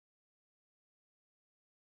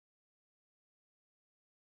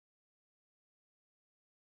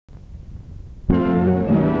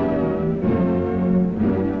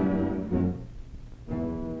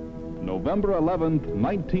November 11th,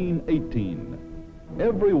 1918.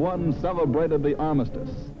 Everyone celebrated the armistice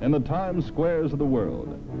in the Times Squares of the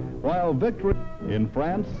world. While victory in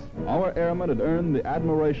France, our airmen had earned the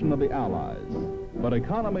admiration of the Allies. But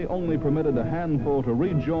economy only permitted a handful to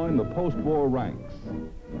rejoin the post-war ranks.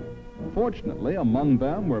 Fortunately, among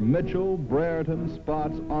them were Mitchell, Brereton,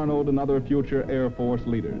 Spots, Arnold, and other future Air Force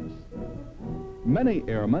leaders. Many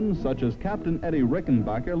airmen, such as Captain Eddie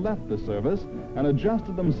Rickenbacker, left the service and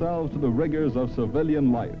adjusted themselves to the rigors of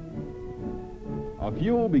civilian life. A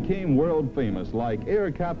few became world famous, like Air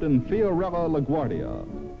Captain Fiorella LaGuardia.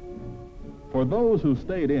 For those who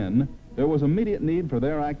stayed in, there was immediate need for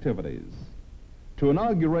their activities. To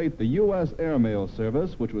inaugurate the U.S. Airmail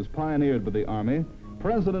Service, which was pioneered by the Army,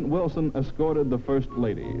 President Wilson escorted the First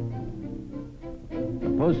Lady.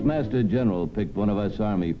 The Postmaster General picked one of us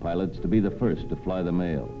Army pilots to be the first to fly the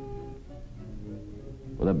mail.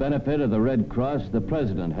 For the benefit of the Red Cross, the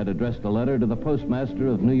President had addressed a letter to the Postmaster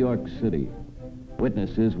of New York City.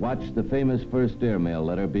 Witnesses watched the famous first airmail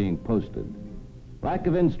letter being posted. Lack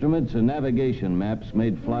of instruments and navigation maps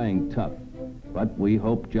made flying tough, but we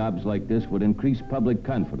hoped jobs like this would increase public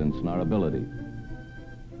confidence in our ability.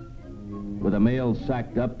 With the mail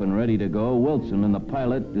sacked up and ready to go, Wilson and the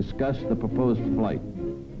pilot discussed the proposed flight.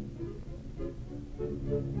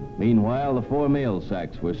 Meanwhile, the 4 mail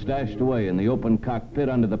sacks were stashed away in the open cockpit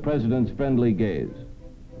under the President's friendly gaze.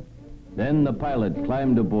 Then the pilot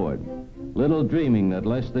climbed aboard, little dreaming that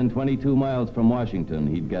less than 22 miles from Washington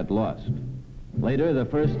he'd get lost. Later, the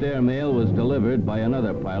first airmail was delivered by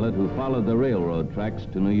another pilot who followed the railroad tracks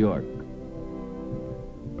to New York.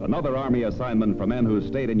 Another Army assignment for men who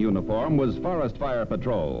stayed in uniform was Forest Fire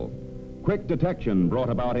Patrol. Quick detection brought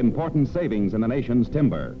about important savings in the nation's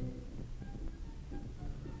timber.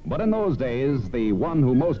 But in those days, the one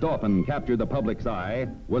who most often captured the public's eye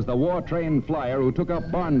was the war-trained flyer who took up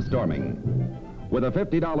barnstorming. With a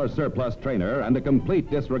 $50 surplus trainer and a complete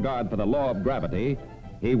disregard for the law of gravity,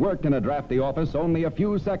 he worked in a drafty office only a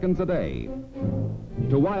few seconds a day.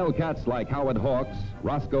 To wildcats like Howard Hawks,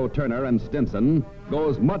 Roscoe Turner, and Stinson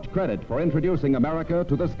goes much credit for introducing America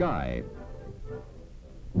to the sky.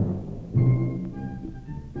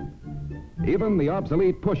 Even the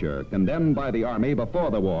obsolete pusher, condemned by the Army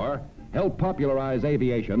before the war, helped popularize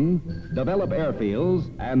aviation, develop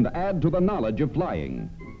airfields, and add to the knowledge of flying.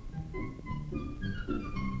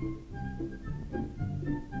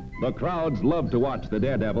 The crowds loved to watch the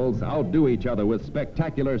daredevils outdo each other with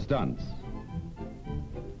spectacular stunts.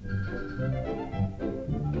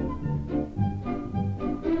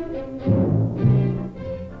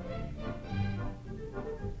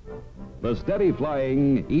 The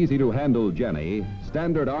steady-flying, easy-to-handle Jenny,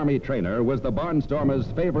 standard Army trainer, was the barnstormer's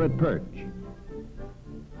favorite perch.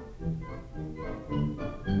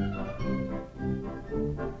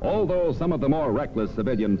 Although some of the more reckless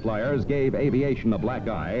civilian flyers gave aviation a black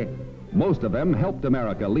eye, most of them helped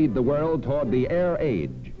America lead the world toward the air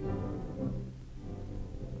age.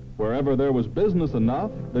 Wherever there was business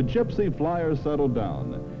enough, the gypsy flyer settled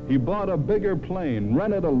down. He bought a bigger plane,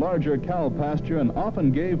 rented a larger cow pasture, and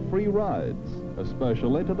often gave free rides,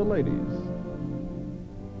 especially to the ladies.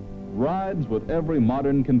 Rides with every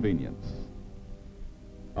modern convenience.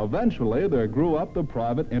 Eventually, there grew up the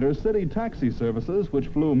private intercity taxi services which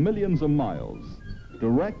flew millions of miles,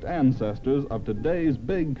 direct ancestors of today's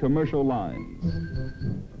big commercial lines.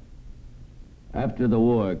 After the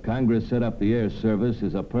war, Congress set up the Air Service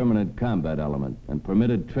as a permanent combat element and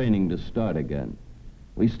permitted training to start again.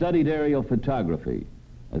 We studied aerial photography.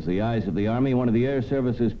 As the eyes of the Army, one of the Air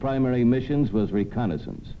Service's primary missions was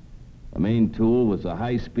reconnaissance. The main tool was a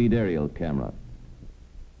high-speed aerial camera.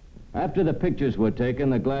 After the pictures were taken,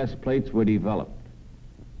 the glass plates were developed.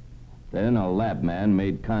 Then a lab man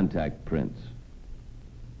made contact prints.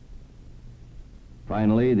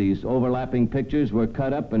 Finally, these overlapping pictures were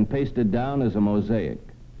cut up and pasted down as a mosaic.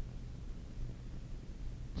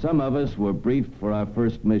 Some of us were briefed for our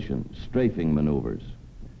first mission, strafing maneuvers.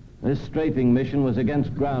 This strafing mission was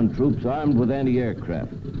against ground troops armed with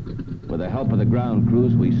anti-aircraft. With the help of the ground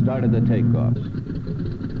crews, we started the takeoffs.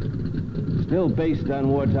 Still based on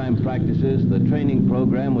wartime practices, the training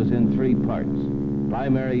program was in 3 parts: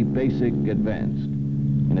 primary, basic, advanced.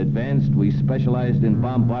 In advanced, we specialized in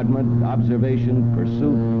bombardment, observation,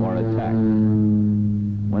 pursuit, or attack.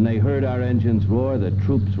 When they heard our engines roar, the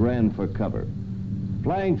troops ran for cover.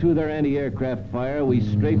 Flying through their anti-aircraft fire, we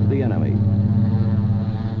strafed the enemy.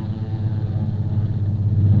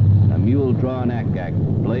 A mule-drawn ack-ack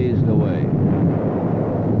blazed away.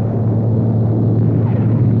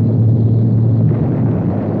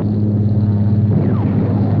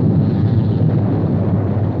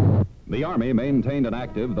 The Army Army maintained an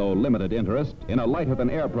active, though limited, interest in a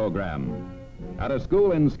lighter-than-air program. At a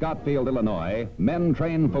school in Scottsfield, Illinois, men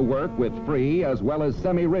trained for work with free as well as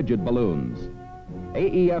semi-rigid balloons.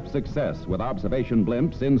 AEF success with observation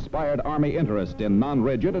blimps inspired Army interest in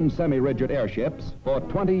non-rigid and semi-rigid airships for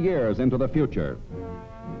 20 years into the future.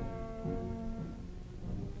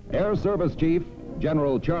 Air Service Chief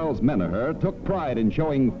General Charles Menaher took pride in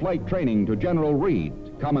showing flight training to General Reed,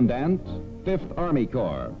 Commandant, 5th Army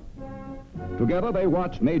Corps. Together they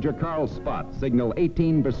watched Major Carl Spott signal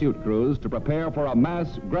 18 pursuit crews to prepare for a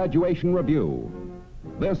mass graduation review.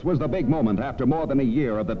 This was the big moment after more than a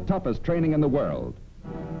year of the toughest training in the world.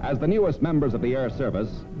 As the newest members of the Air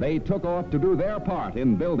Service, they took off to do their part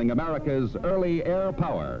in building America's early air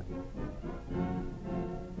power.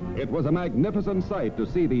 It was a magnificent sight to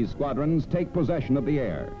see these squadrons take possession of the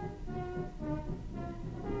air.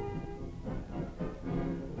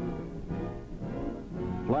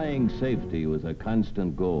 Flying safety was a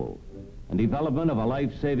constant goal, and development of a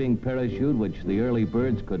life-saving parachute which the early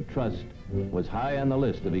birds could trust was high on the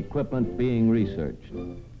list of equipment being researched.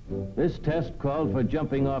 This test called for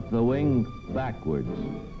jumping off the wing backwards.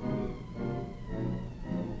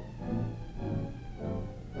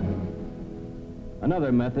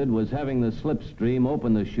 Another method was having the slipstream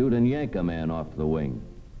open the chute and yank a man off the wing.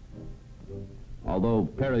 Although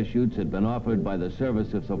parachutes had been offered by the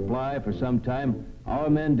Service of Supply for some time, our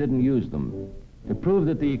men didn't use them. To prove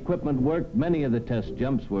that the equipment worked, many of the test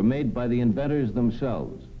jumps were made by the inventors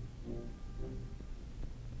themselves.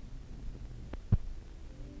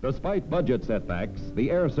 Despite budget setbacks, the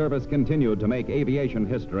Air Service continued to make aviation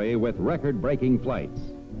history with record-breaking flights.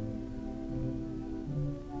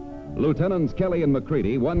 Lieutenants Kelly and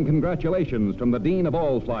McCready won congratulations from the Dean of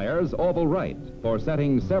all flyers, Orville Wright, for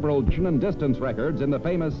setting several and distance records in the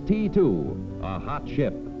famous T-2, a hot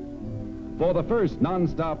ship. For the first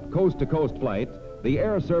non-stop coast-to-coast flight, the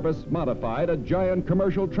Air Service modified a giant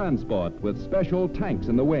commercial transport with special tanks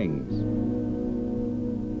in the wings.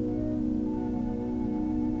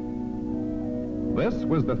 This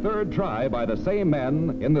was the third try by the same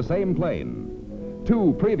men in the same plane.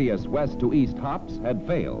 2 previous west-to-east hops had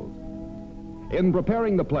failed. In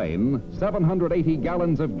preparing the plane, 780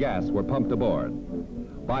 gallons of gas were pumped aboard.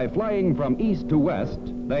 By flying from east to west,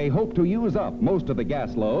 they hoped to use up most of the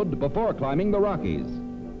gas load before climbing the Rockies.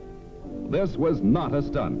 This was not a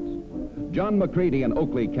stunt. John McCready and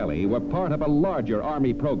Oakley Kelly were part of a larger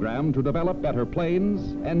Army program to develop better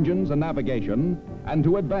planes, engines, and navigation, and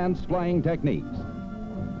to advance flying techniques.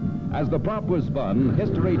 As the prop was spun,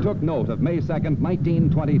 history took note of May 2nd,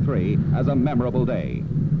 1923 as a memorable day.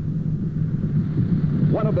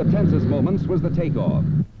 One of the tensest moments was the takeoff.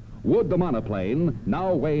 Would the monoplane,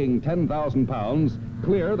 now weighing 10,000 pounds,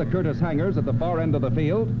 clear the Curtiss hangars at the far end of the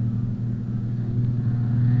field?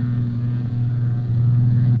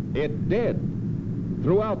 It did.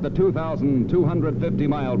 Throughout the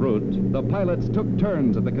 2,250-mile route, the pilots took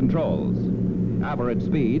turns at the controls. Average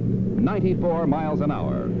speed, 94 miles an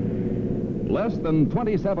hour. Less than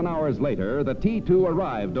 27 hours later, the T-2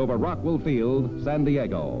 arrived over Rockwell Field, San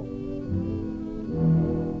Diego.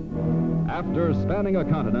 After spanning a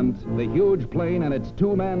continent, the huge plane and its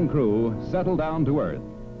 2-man crew settled down to Earth.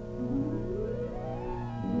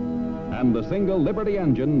 And the single Liberty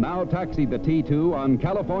engine now taxied the T-2 on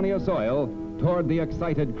California soil toward the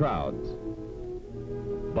excited crowds.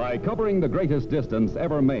 By covering the greatest distance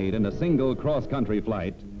ever made in a single cross-country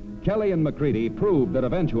flight, Kelly and McCready proved that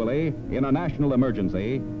eventually, in a national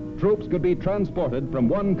emergency, troops could be transported from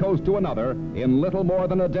one coast to another in little more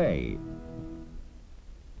than a day.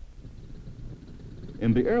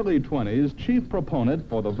 In the early 20s, chief proponent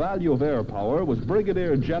for the value of air power was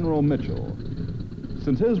Brigadier General Mitchell.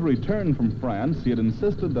 Since his return from France, he had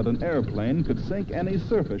insisted that an airplane could sink any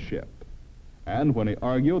surface ship. And when he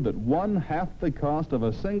argued that 1/2 the cost of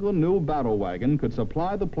a single new battle wagon could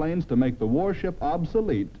supply the planes to make the warship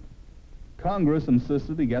obsolete, Congress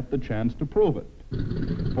insisted he get the chance to prove it.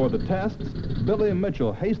 For the tests, Billy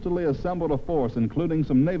Mitchell hastily assembled a force including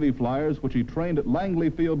some Navy flyers which he trained at Langley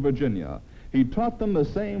Field, Virginia. He taught them the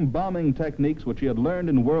same bombing techniques which he had learned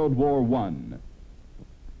in World War I.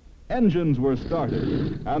 Engines were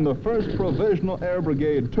started, and the 1st Provisional Air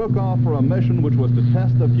Brigade took off for a mission which was to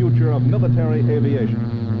test the future of military aviation.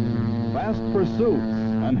 Fast pursuits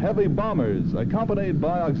and heavy bombers, accompanied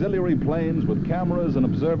by auxiliary planes with cameras and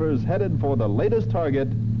observers, headed for the latest target,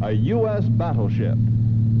 a U.S. battleship.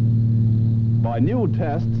 By new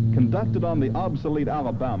tests conducted on the obsolete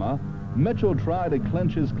Alabama, Mitchell tried to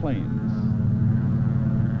clinch his claims.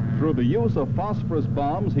 Through the use of phosphorus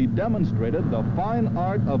bombs, he demonstrated the fine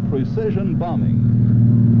art of precision bombing.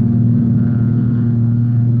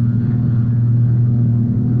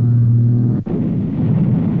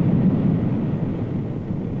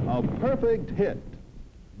 A perfect hit.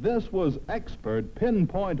 This was expert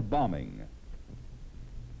pinpoint bombing.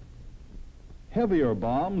 Heavier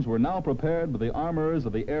bombs were now prepared by the armorers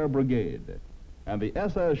of the Air Brigade, and the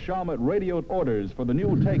SS Shawmut radioed orders for the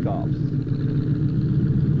new takeoffs.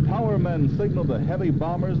 Power men signaled the heavy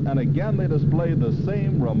bombers, and again they displayed the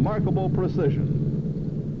same remarkable precision.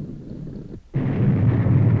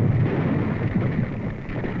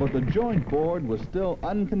 But the Joint Board was still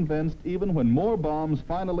unconvinced even when more bombs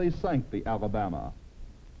finally sank the Alabama.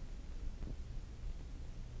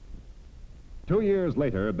 2 years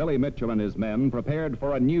later, Billy Mitchell and his men prepared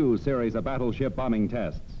for a new series of battleship bombing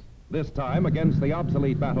tests, this time against the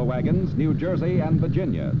obsolete battle wagons, New Jersey and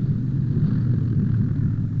Virginia.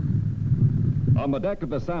 On the deck of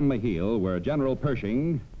the Sam Mihiel were General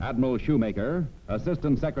Pershing, Admiral Shoemaker,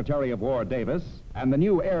 Assistant Secretary of War Davis, and the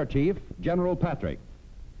new Air Chief, General Patrick.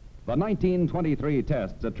 The 1923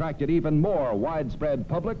 tests attracted even more widespread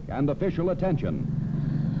public and official attention.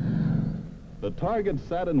 The target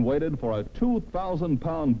sat and waited for a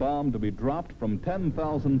 2,000-pound bomb to be dropped from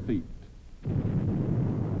 10,000 feet.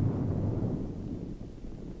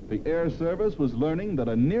 The Air Service was learning that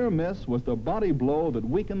a near miss was the body blow that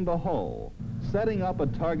weakened the hull, setting up a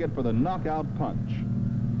target for the knockout punch.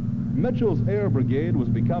 Mitchell's Air Brigade was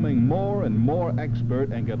becoming more and more expert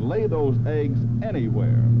and could lay those eggs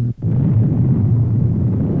anywhere.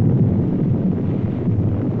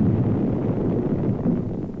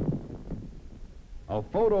 A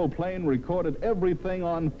photo plane recorded everything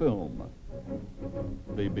on film.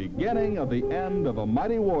 The beginning of the end of a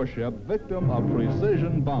mighty warship victim of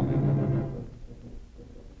precision bombing.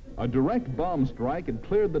 A direct bomb strike had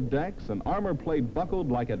cleared the decks and armor plate buckled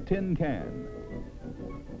like a tin can.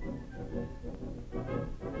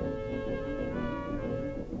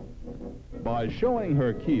 By showing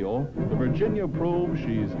her keel, the Virginia proves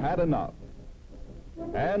she's had enough.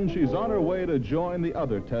 And she's on her way to join the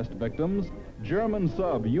other test victims, German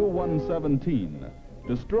sub U-117,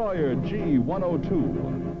 destroyer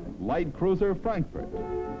G-102, light cruiser Frankfurt,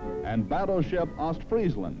 and battleship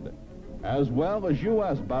Ostfriesland, as well as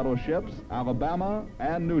U.S. battleships Alabama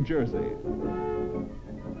and New Jersey.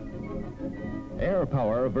 Air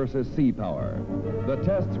power versus sea power. The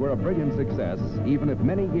tests were a brilliant success, even if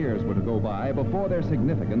many years were to go by before their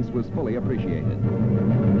significance was fully appreciated.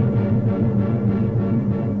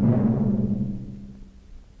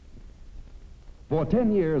 For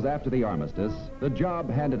 10 years after the armistice, the job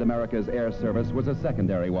handed America's Air Service was a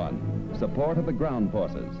secondary one, support of the ground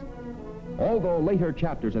forces. Although later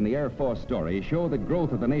chapters in the Air Force story show the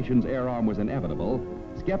growth of the nation's air arm was inevitable,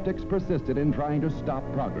 skeptics persisted in trying to stop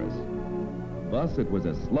progress. Thus, it was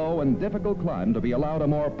a slow and difficult climb to be allowed a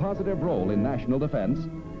more positive role in national defense,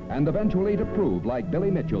 and eventually to prove, like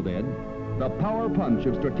Billy Mitchell did, the power punch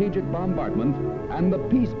of strategic bombardment and the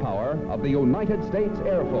peace power of the United States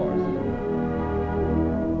Air Force.